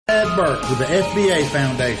Burke with the FBA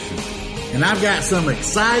Foundation, and I've got some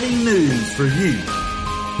exciting news for you.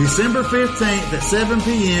 December 15th at 7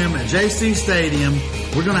 p.m. at JC Stadium,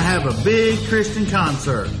 we're going to have a big Christian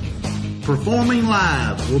concert. Performing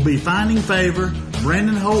live will be Finding Favor,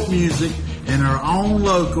 Brandon Holt Music, and our own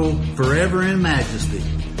local Forever in Majesty.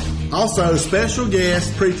 Also, special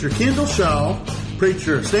guests Preacher Kendall Shaw,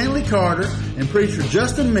 Preacher Stanley Carter, and Preacher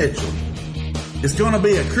Justin Mitchell. It's going to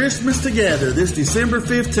be a Christmas together this December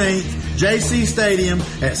 15th, JC Stadium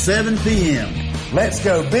at 7 p.m. Let's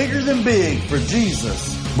go bigger than big for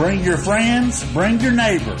Jesus. Bring your friends, bring your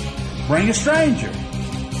neighbor, bring a stranger.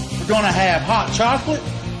 We're going to have hot chocolate,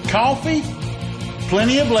 coffee,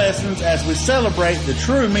 plenty of lessons as we celebrate the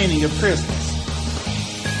true meaning of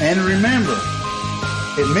Christmas. And remember,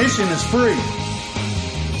 admission is free.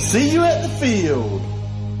 See you at the field.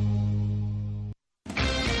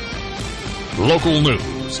 Local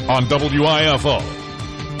news on WIFO.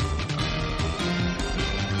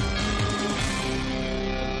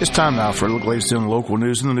 It's time now for the latest in local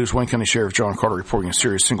news. In the news, Wayne County Sheriff John Carter reporting a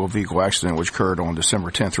serious single-vehicle accident which occurred on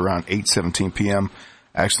December 10th around 8:17 p.m.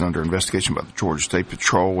 Accident under investigation by the Georgia State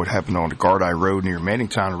Patrol. What happened on the Gardai Road near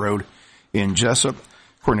Manningtown Road in Jesup.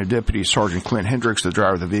 According to Deputy Sergeant Clint Hendricks, the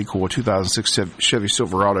driver of the vehicle, a 2006 Chevy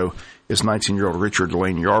Silverado, is 19-year-old Richard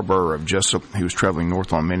Delane Yarborough of Jesup. He was traveling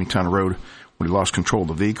north on Manningtown Road when he lost control of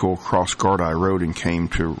the vehicle, crossed Gardai Road, and came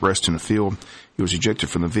to rest in a field. He was ejected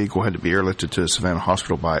from the vehicle, had to be airlifted to Savannah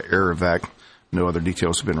Hospital by air evac. No other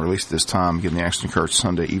details have been released at this time. Again, the accident occurred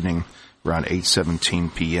Sunday evening around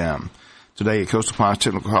 8:17 p.m. Today at Coastal Pines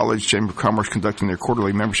Technical College, Chamber of Commerce conducting their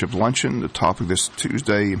quarterly membership luncheon. The topic this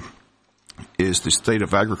Tuesday is the state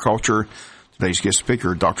of agriculture. Today's guest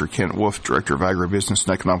speaker, Dr. Kent Wolf, Director of Agribusiness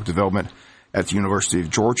and Economic Development at the University of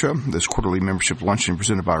Georgia. This quarterly membership luncheon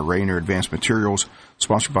presented by Rainier Advanced Materials,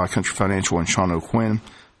 sponsored by Country Financial and Sean O'Quinn.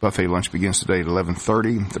 Buffet lunch begins today at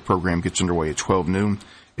 11:30. The program gets underway at 12 noon.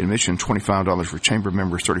 Admission $25 for chamber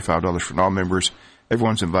members, $35 for non-members.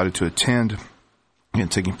 Everyone's invited to attend. And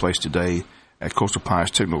taking place today at Coastal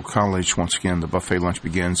Pines Technical College. Once again, the buffet lunch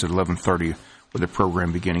begins at 11:30 with the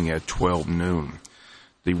program beginning at 12 noon.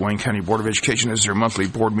 The Wayne County Board of Education has their monthly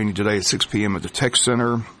board meeting today at 6 p.m. at the Tech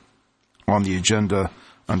Center. On the agenda,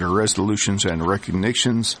 under resolutions and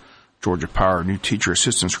recognitions, Georgia Power new teacher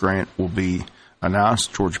assistance grant will be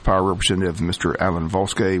announced. Georgia Power Representative Mr. Alan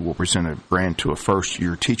Volske will present a grant to a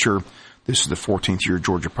first-year teacher. This is the 14th year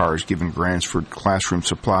Georgia Power has given grants for classroom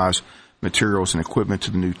supplies, materials, and equipment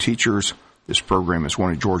to the new teachers. This program is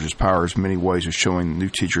one of Georgia Power's many ways of showing the new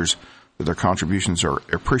teachers that their contributions are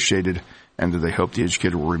appreciated and that they hope the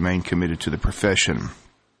educator will remain committed to the profession.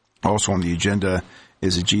 Also on the agenda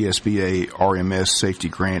is a GSBA RMS Safety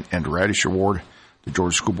Grant and Radish Award. The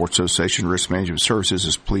Georgia School Board Association Risk Management Services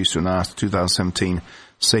is pleased to announce the 2017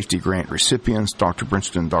 Safety Grant recipients. Dr.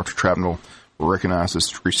 Brinston and Dr. Trapnell will recognize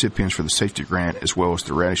as recipients for the Safety Grant as well as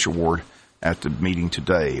the Radish Award at the meeting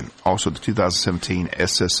today. Also, the 2017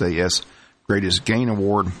 SSAS Greatest Gain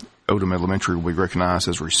Award, Odom Elementary will be recognized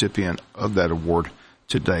as a recipient of that award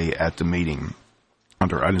today at the meeting.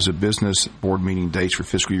 Under items of business, board meeting dates for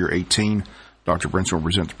fiscal year 18. Dr. Brinson will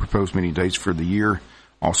present the proposed meeting dates for the year.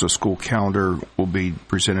 Also, school calendar will be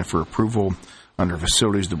presented for approval. Under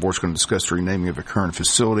facilities, the board's going to discuss the renaming of a current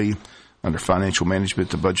facility. Under financial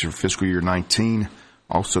management, the budget for fiscal year 19.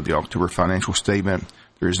 Also, the October financial statement.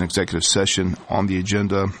 There is an executive session on the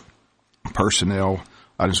agenda. Personnel,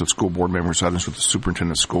 items with school board members, items with the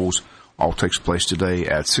superintendent of schools, all takes place today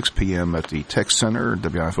at 6 p.m. at the Tech Center.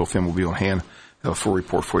 WIFO-FM will be on hand. Have a full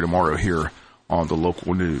report for you tomorrow here on the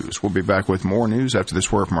local news. We'll be back with more news after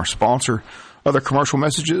this word from our sponsor, other commercial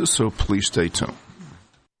messages, so please stay tuned.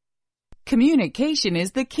 Communication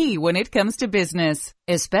is the key when it comes to business,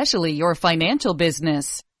 especially your financial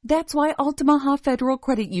business. That's why Altamaha Federal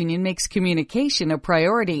Credit Union makes communication a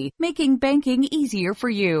priority, making banking easier for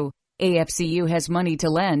you. AFCU has money to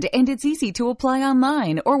lend, and it's easy to apply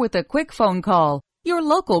online or with a quick phone call. Your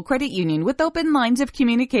local credit union with open lines of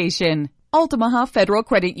communication. Altamaha Federal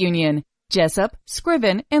Credit Union, Jesup,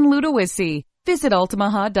 Scriven, and Ludowici. Visit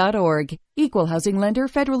altamaha.org. Equal housing lender,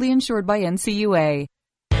 federally insured by NCUA.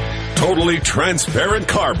 Totally transparent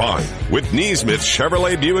car buying. With Neesmith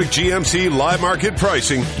Chevrolet Buick GMC live market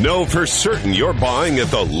pricing, know for certain you're buying at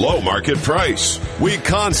the low market price. We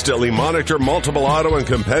constantly monitor multiple auto and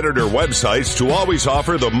competitor websites to always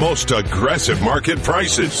offer the most aggressive market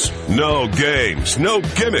prices. No games, no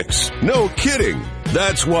gimmicks, no kidding.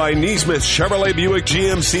 That's why Neesmith Chevrolet Buick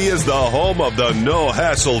GMC is the home of the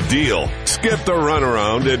no-hassle deal. Skip the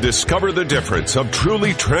runaround and discover the difference of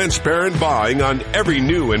truly transparent buying on every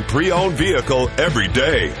new and pre-owned vehicle every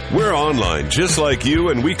day. We're online just like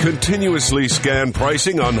you, and we continuously scan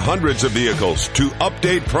pricing on hundreds of vehicles to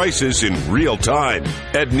update prices in real time.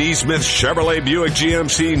 At Neesmith Chevrolet Buick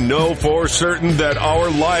GMC, know for certain that our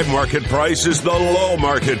live market price is the low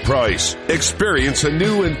market price. Experience a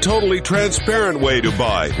new and totally transparent way to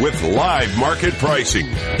buy with live market pricing.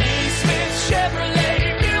 Neesmith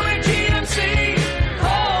Chevrolet Buick GMC,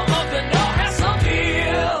 home of the no-hassle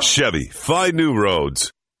deal. Chevy, find new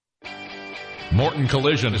roads. Morton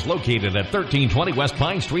Collision is located at 1320 West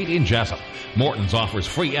Pine Street in Jesup. Morton's offers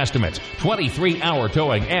free estimates, 23-hour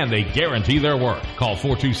towing, and they guarantee their work. Call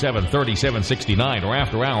 427-3769 or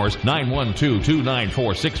after hours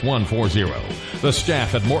 912-294-6140. The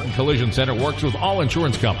staff at Morton Collision Center works with all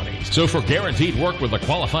insurance companies. So for guaranteed work with a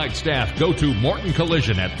qualified staff, go to Morton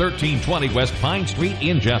Collision at 1320 West Pine Street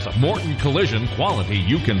in Jesup. Morton Collision, quality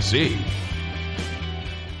you can see.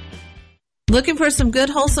 Looking for some good,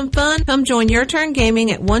 wholesome fun? Come join Your Turn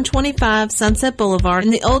Gaming at 125 Sunset Boulevard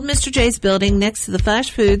in the old Mr. J's building next to the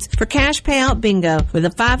Flash Foods for cash payout bingo with a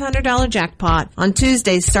 $500 jackpot on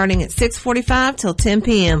Tuesdays starting at 6:45 till 10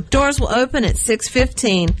 p.m. Doors will open at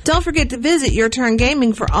 6:15. Don't forget to visit Your Turn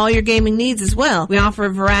Gaming for all your gaming needs as well. We offer a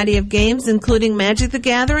variety of games including Magic the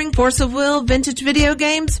Gathering, Force of Will, vintage video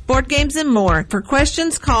games, board games, and more. For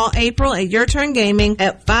questions, call April at Your Turn Gaming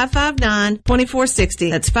at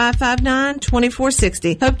 559-2460. That's 559-2460.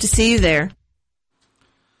 Hope to see you there.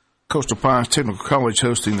 Coastal Pines Technical College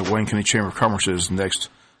hosting the Wayne County Chamber of Commerce's next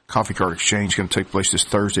coffee cart exchange. Going to take place this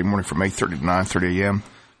Thursday morning from 8:30 to 9:30 a.m.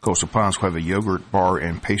 Coastal Pines will have a yogurt bar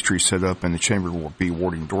and pastry set up, and the Chamber will be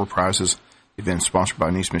awarding door prizes. The event is sponsored by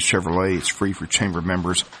Neesmith Chevrolet. It's free for Chamber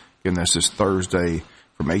members. Again, that's this Thursday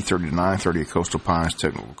from 8:30 to 9:30 at Coastal Pines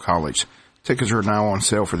Technical College. Tickets are now on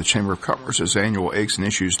sale for the Chamber of Commerce's annual Eggs and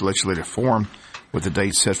Issues Legislative Forum, with the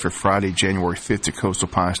date set for Friday, January 5th at Coastal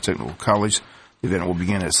Pines Technical College. The event will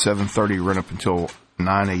begin at 7:30, run up until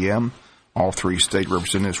 9 a.m. All three state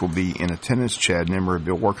representatives will be in attendance: Chad Nimmer,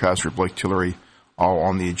 Bill Workheiser, Blake Tillery, all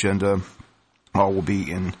on the agenda. All will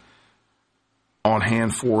be on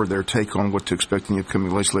hand for their take on what to expect in the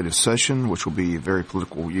upcoming legislative session, which will be a very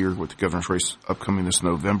political year with the governor's race upcoming this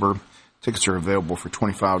November. Tickets are available for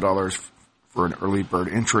 $25 for an early bird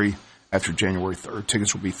entry. After January 3rd,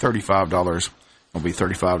 tickets will be $35. It'll be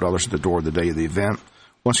 $35 at the door the day of the event.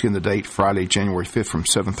 Once again, the date, Friday, January 5th from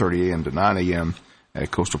 7:30 a.m. to 9 a.m.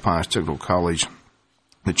 at Coastal Pines Technical College,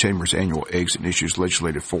 the Chamber's annual Eggs and Issues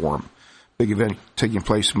Legislative Forum. Big event taking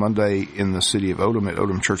place Monday in the city of Odom at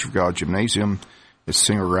Odom Church of God Gymnasium. It's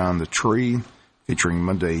Sing Around the Tree, featuring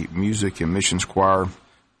Monday music and missions choir.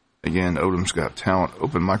 Again, Odom's Got Talent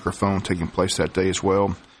open microphone taking place that day as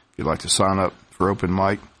well. If you'd like to sign up for open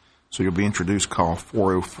mic, so you'll be introduced, call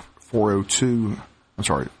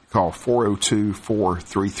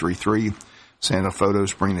 402-4333. Santa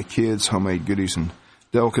photos, bring the kids, homemade goodies and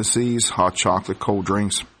delicacies, hot chocolate, cold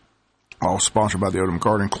drinks, all sponsored by the Odom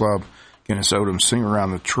Garden Club. Again, it's Odom Sing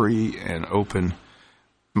Around the Tree and open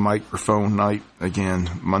microphone night.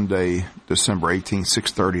 Again, Monday, December 18th,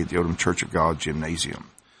 6:30 at the Odom Church of God Gymnasium.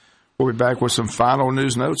 We'll be back with some final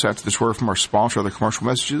news notes after this word from our sponsor, other commercial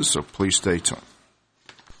messages, so please stay tuned.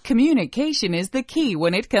 Communication is the key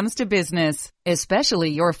when it comes to business,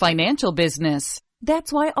 especially your financial business.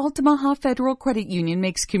 That's why Altamaha Federal Credit Union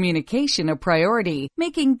makes communication a priority,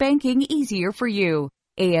 making banking easier for you.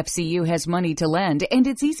 AFCU has money to lend, and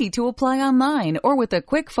it's easy to apply online or with a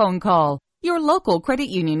quick phone call. Your local credit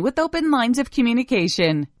union with open lines of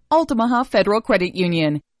communication. Altamaha Federal Credit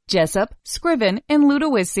Union, Jesup, Scriven, and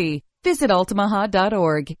Ludowici. Visit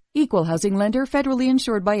altamaha.org. Equal housing lender, federally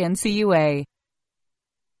insured by NCUA.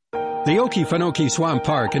 The Okefenokee Swamp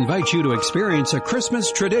Park invites you to experience a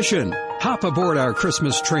Christmas tradition. Hop aboard our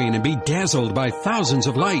Christmas train and be dazzled by thousands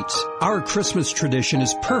of lights. Our Christmas tradition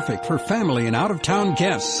is perfect for family and out-of-town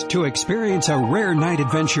guests to experience a rare night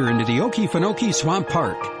adventure into the Okefenokee Swamp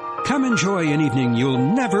Park. Come enjoy an evening you'll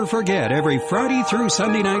never forget every Friday through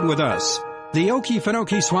Sunday night with us. The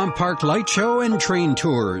Okefenokee Swamp Park Light Show and Train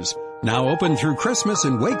Tours. Now open through Christmas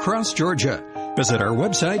in Waycross, Georgia. Visit our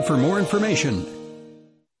website for more information.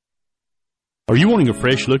 Are you wanting a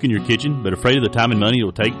fresh look in your kitchen, but afraid of the time and money it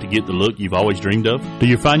will take to get the look you've always dreamed of? Do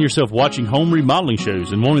you find yourself watching home remodeling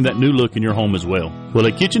shows and wanting that new look in your home as well? Well,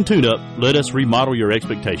 at Kitchen Tune-Up, let us remodel your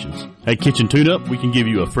expectations. At Kitchen Tune-Up, we can give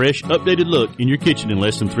you a fresh, updated look in your kitchen in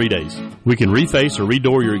less than 3 days. We can reface or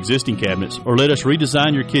redoor your existing cabinets, or let us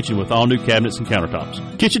redesign your kitchen with all new cabinets and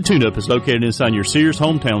countertops. Kitchen Tune-Up is located inside your Sears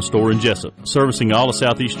hometown store in Jesup, servicing all of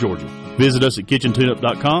southeast Georgia. Visit us at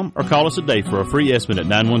kitchentune-up.com or call us today for a free estimate at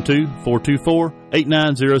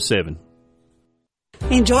 912-424-8907.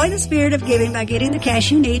 Enjoy the spirit of giving by getting the cash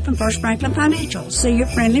you need from First Franklin Financial. See your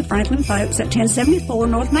friendly Franklin folks at 1074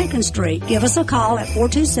 North Macon Street. Give us a call at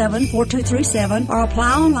 427-4237 or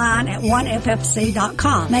apply online at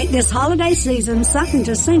 1ffc.com. Make this holiday season something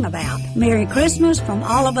to sing about. Merry Christmas from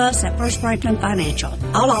all of us at First Franklin Financial.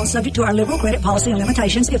 All loans subject to our liberal credit policy and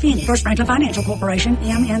limitations, if any. First Franklin Financial Corporation,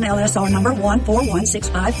 MNLSR number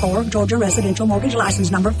 141654, Georgia Residential Mortgage License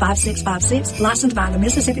number 5656, licensed by the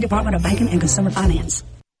Mississippi Department of Banking and Consumer Finance.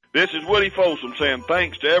 This is Woody Folsom saying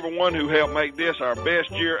thanks to everyone who helped make this our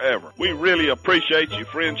best year ever. We really appreciate your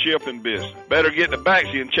friendship and business. Better get to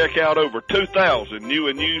Baxi and check out over 2,000 new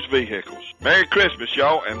and used vehicles. Merry Christmas,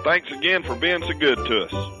 y'all, and thanks again for being so good to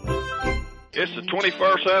us. It's the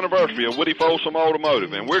 21st anniversary of Woody Folsom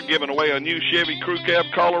Automotive, and we're giving away a new Chevy Crew Cab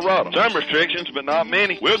Colorado. Some restrictions, but not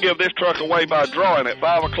many. We'll give this truck away by drawing at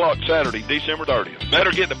 5 o'clock Saturday, December 30th.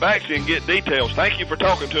 Better get to Baxi and get details. Thank you for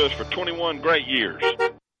talking to us for 21 great years.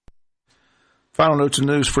 Final notes and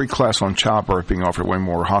news. Free class on childbirth being offered at Wayne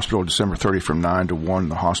Memorial Hospital December 30th from 9 to 1 in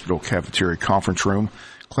the hospital cafeteria conference room.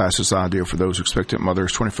 Class is ideal for those expectant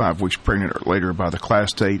mothers 25 weeks pregnant or later by the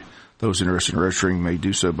class date. Those interested in registering may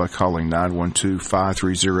do so by calling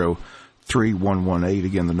 912-530-3118.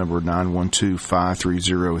 Again, the number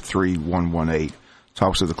 912-530-3118.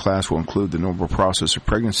 Topics of the class will include the normal process of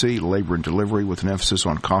pregnancy, labor and delivery with an emphasis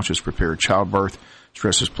on conscious prepared childbirth.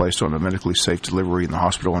 Stress is placed on a medically safe delivery in the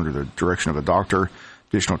hospital under the direction of a doctor.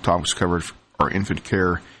 Additional topics covered are infant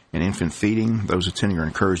care and infant feeding. Those attending are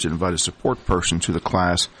encouraged to invite a support person to the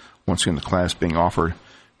class. Once again, the class being offered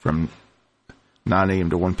from 9 a.m.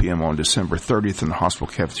 to 1 p.m. on December 30th in the hospital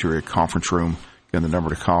cafeteria conference room. Again, the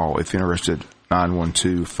number to call, if interested,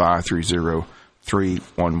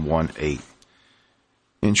 912-530-3118.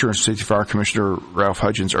 Insurance and Safety Fire Commissioner Ralph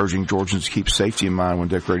Hudgens urging Georgians to keep safety in mind when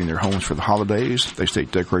decorating their homes for the holidays. They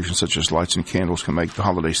state decorations such as lights and candles can make the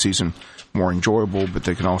holiday season more enjoyable, but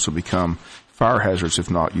they can also become fire hazards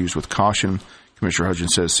if not used with caution. Commissioner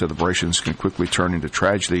Hudgens says celebrations can quickly turn into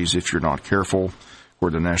tragedies if you're not careful.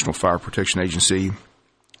 Where the National Fire Protection Agency,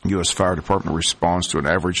 U.S. Fire Department responds to an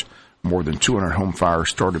average more than 200 home fires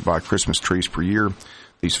started by Christmas trees per year.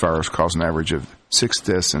 These fires cause an average of 6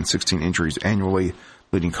 deaths and 16 injuries annually.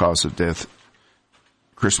 Leading cause of death,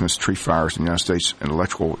 Christmas tree fires in the United States, and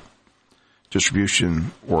electrical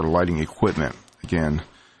distribution or lighting equipment. Again,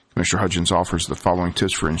 Commissioner Hudgens offers the following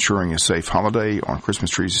tips for ensuring a safe holiday. On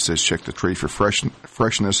Christmas trees, he says check the tree for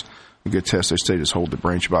freshness. A good test, they state, is hold the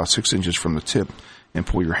branch about 6 inches from the tip and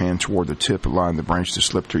pull your hand toward the tip, allowing the branch to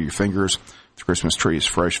slip through your fingers. If the Christmas tree is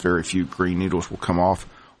fresh, very few green needles will come off.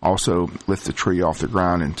 Also, lift the tree off the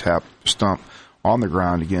ground and tap the stump on the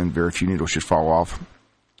ground. Again, very few needles should fall off.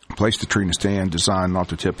 Place the tree in a stand designed not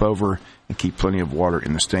to tip over, and keep plenty of water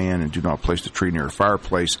in the stand, and do not place the tree near a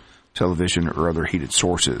fireplace, television, or other heated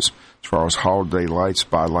sources. As far as holiday lights,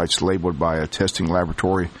 buy lights labeled by a testing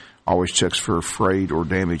laboratory. Always checks for frayed or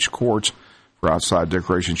damaged cords. For outside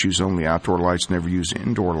decorations, use only outdoor lights. Never use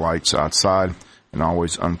indoor lights outside. And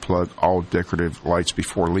always unplug all decorative lights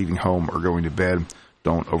before leaving home or going to bed.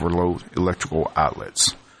 Don't overload electrical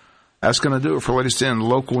outlets. That's going to do it for latest in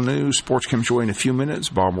local news. Sports comes your way in a few minutes.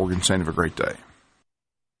 Bob Morgan saying have a great day.